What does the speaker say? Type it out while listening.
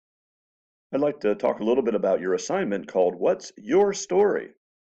I'd like to talk a little bit about your assignment called What's Your Story?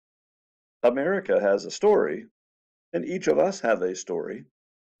 America has a story, and each of us have a story.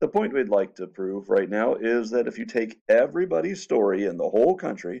 The point we'd like to prove right now is that if you take everybody's story in the whole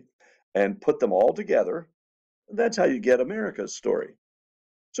country and put them all together, that's how you get America's story.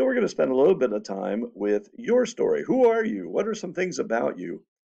 So we're going to spend a little bit of time with your story. Who are you? What are some things about you?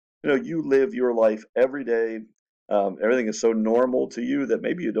 You live your life every day. Everything is so normal to you that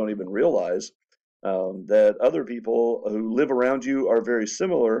maybe you don't even realize that other people who live around you are very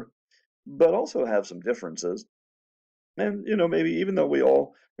similar, but also have some differences. And, maybe even though we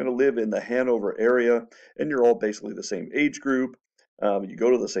all going to live in the Hanover area and you're all basically the same age group, you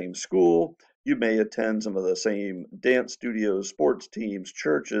go to the same school, you may attend some of the same dance studios, sports teams,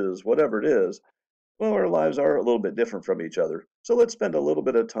 churches, whatever it is. Well, our lives are a little bit different from each other. So let's spend a little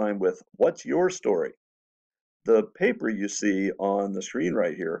bit of time with what's your story? The paper you see on the screen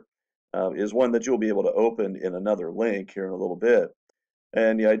right here is one that you'll be able to open in another link here in a little bit.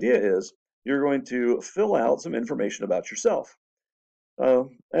 And the idea is you're going to fill out some information about yourself.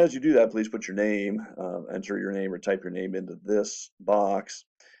 As you do that, please put your name, enter your name or type your name into this box.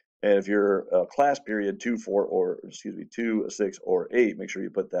 And if you're class period 2, 4, or excuse me, 2, 6, or 8, make sure you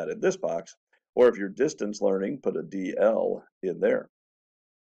put that in this box. Or if you're distance learning, put a DL in there.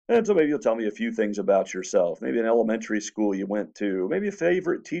 And so maybe you'll tell me a few things about yourself. Maybe an elementary school you went to, maybe a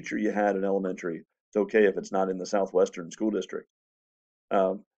favorite teacher you had in elementary. It's okay if it's not in the Southwestern School District.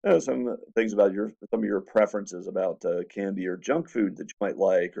 Some things about some of your preferences about candy or junk food that you might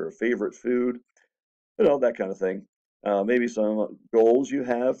like, or a favorite food, that kind of thing. Maybe some goals you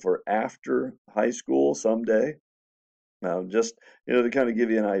have for after high school someday. Just to kind of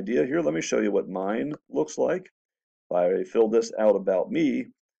give you an idea here, let me show you what mine looks like. If I fill this out about me,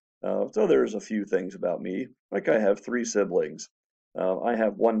 so there's a few things about me. Like I have 3 siblings. I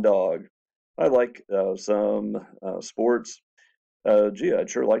have 1 dog. I like some sports. Gee, I'd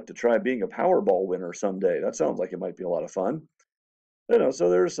sure like to try being a Powerball winner someday. That sounds like it might be a lot of fun. So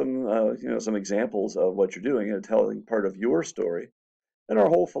there's some, some examples of what you're doing and telling part of your story. And our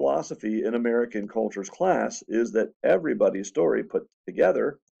whole philosophy in American Cultures class is that everybody's story put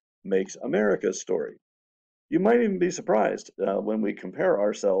together makes America's story. You might even be surprised when we compare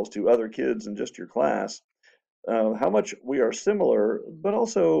ourselves to other kids in just your class, how much we are similar, but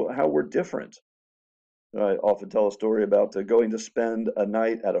also how we're different. I often tell a story about going to spend a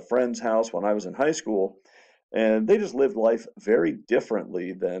night at a friend's house when I was in high school, and they just lived life very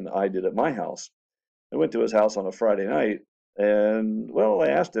differently than I did at my house. I went to his house on a Friday night, and well, I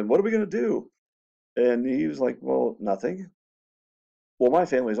asked him, "What are we going to do?" And he was like, "Well, nothing." Well, my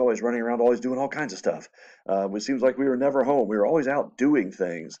family's always running around, always doing all kinds of stuff. It seems like we were never home. We were always out doing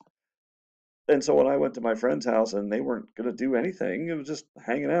things. And so when I went to my friend's house and they weren't going to do anything, it was just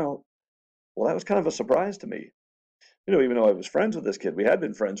hanging out. Well, that was kind of a surprise to me. Even though I was friends with this kid, we had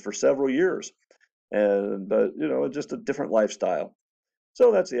been friends for several years, and but just a different lifestyle.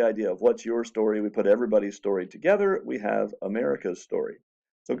 So that's the idea of what's your story. We put everybody's story together. We have America's story.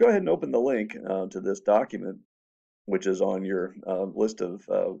 So go ahead and open the link to this document, which is on your list of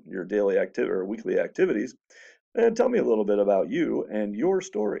your daily activity or weekly activities, and tell me a little bit about you and your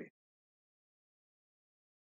story.